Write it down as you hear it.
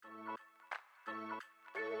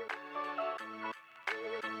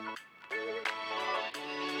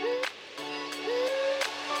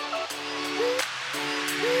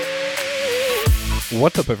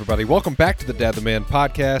What's up, everybody? Welcome back to the Dad the Man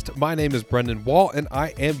podcast. My name is Brendan Wall, and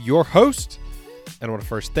I am your host. And I want to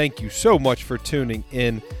first thank you so much for tuning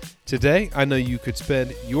in today. I know you could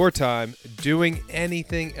spend your time doing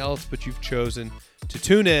anything else, but you've chosen to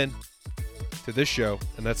tune in to this show,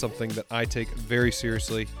 and that's something that I take very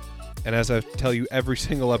seriously. And as I tell you every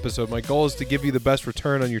single episode, my goal is to give you the best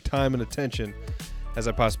return on your time and attention as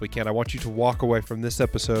I possibly can. I want you to walk away from this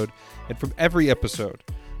episode and from every episode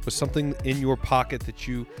with something in your pocket that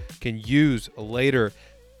you can use later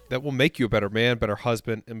that will make you a better man, better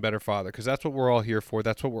husband, and better father, because that's what we're all here for.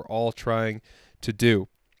 That's what we're all trying to do.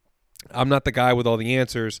 I'm not the guy with all the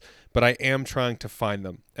answers, but I am trying to find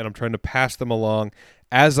them, and I'm trying to pass them along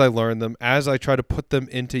as I learn them, as I try to put them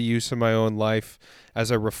into use in my own life,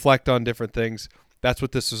 as I reflect on different things. That's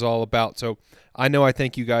what this is all about. So I know I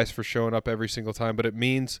thank you guys for showing up every single time, but it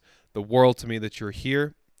means the world to me that you're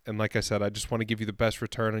here. And like I said, I just want to give you the best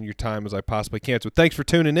return on your time as I possibly can. So thanks for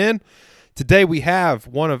tuning in. Today we have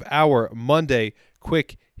one of our Monday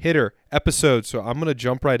quick hitter episodes. So I'm going to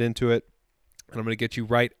jump right into it, and I'm going to get you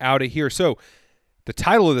right out of here. So the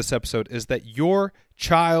title of this episode is that your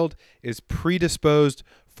child is predisposed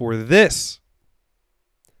for this.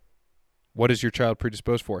 What is your child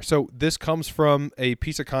predisposed for? So this comes from a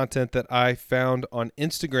piece of content that I found on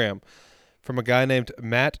Instagram from a guy named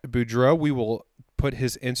Matt Boudreau. We will put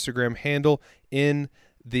his Instagram handle in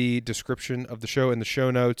the description of the show, in the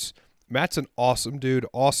show notes. Matt's an awesome dude,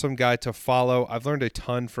 awesome guy to follow. I've learned a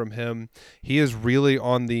ton from him. He is really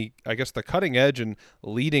on the cutting edge and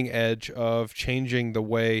leading edge of changing the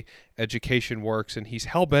way education works, and he's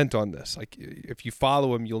hell-bent on this. Like, if you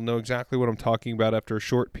follow him, you'll know exactly what I'm talking about after a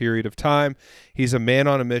short period of time. He's a man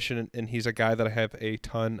on a mission, and he's a guy that I have a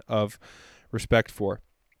ton of respect for.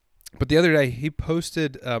 But the other day, he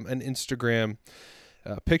posted an Instagram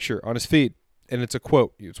picture on his feed, and it's a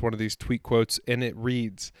quote. It's one of these tweet quotes, and it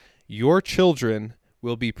reads, "Your children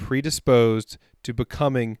will be predisposed to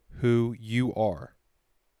becoming who you are.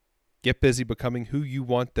 Get busy becoming who you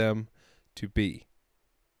want them to be."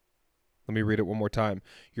 Let me read it one more time.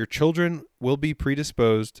 Your children will be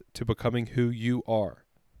predisposed to becoming who you are.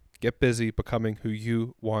 Get busy becoming who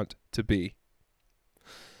you want to be.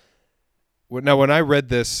 Now, when I read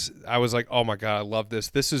this, I was like, oh my God, I love this.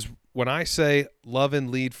 This is when I say love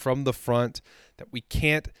and lead from the front, that we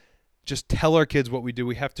can't just tell our kids what we do.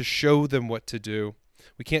 We have to show them what to do.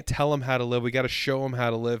 We can't tell them how to live. We got to show them how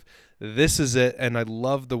to live. This is it. And I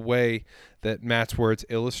love the way that Matt's words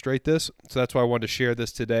illustrate this. So that's why I wanted to share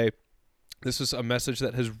this today. This is a message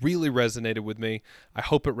that has really resonated with me. I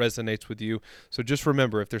hope it resonates with you. So just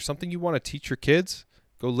remember, if there's something you want to teach your kids,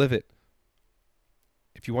 go live it.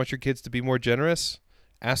 If you want your kids to be more generous,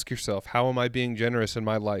 ask yourself, how am I being generous in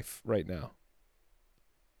my life right now?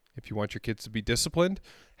 If you want your kids to be disciplined,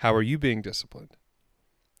 how are you being disciplined?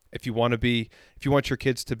 If you want your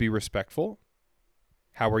kids to be respectful,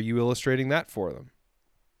 how are you illustrating that for them?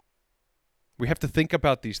 We have to think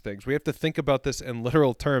about these things. We have to think about this in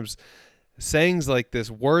literal terms. Sayings like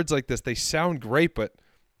this, words like this, they sound great, but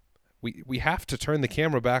we have to turn the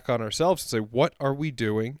camera back on ourselves and say, what are we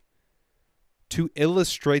doing to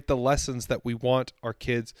illustrate the lessons that we want our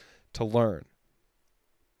kids to learn?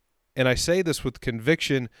 And I say this with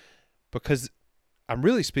conviction because I'm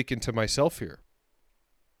really speaking to myself here.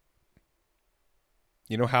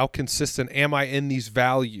 You know, how consistent am I in these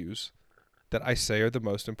values that I say are the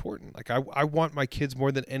most important? Like, I want my kids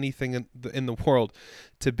more than anything in the world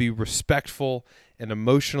to be respectful and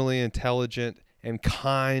emotionally intelligent and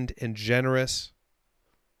kind and generous.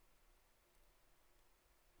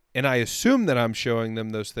 And I assume that I'm showing them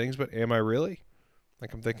those things, but am I really?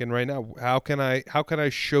 Like, I'm thinking right now, how can I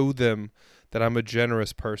show them that I'm a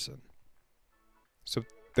generous person? So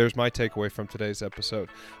there's my takeaway from today's episode.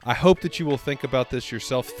 I hope that you will think about this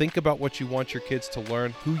yourself. Think about what you want your kids to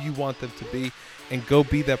learn, who you want them to be, and go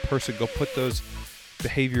be that person. Go put those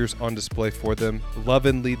behaviors on display for them. Love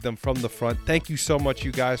and lead them from the front. Thank you so much,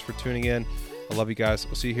 you guys, for tuning in. I love you guys.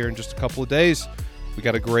 We'll see you here in just a couple of days. We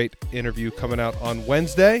got a great interview coming out on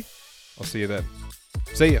Wednesday. I'll see you then.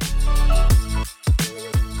 See ya.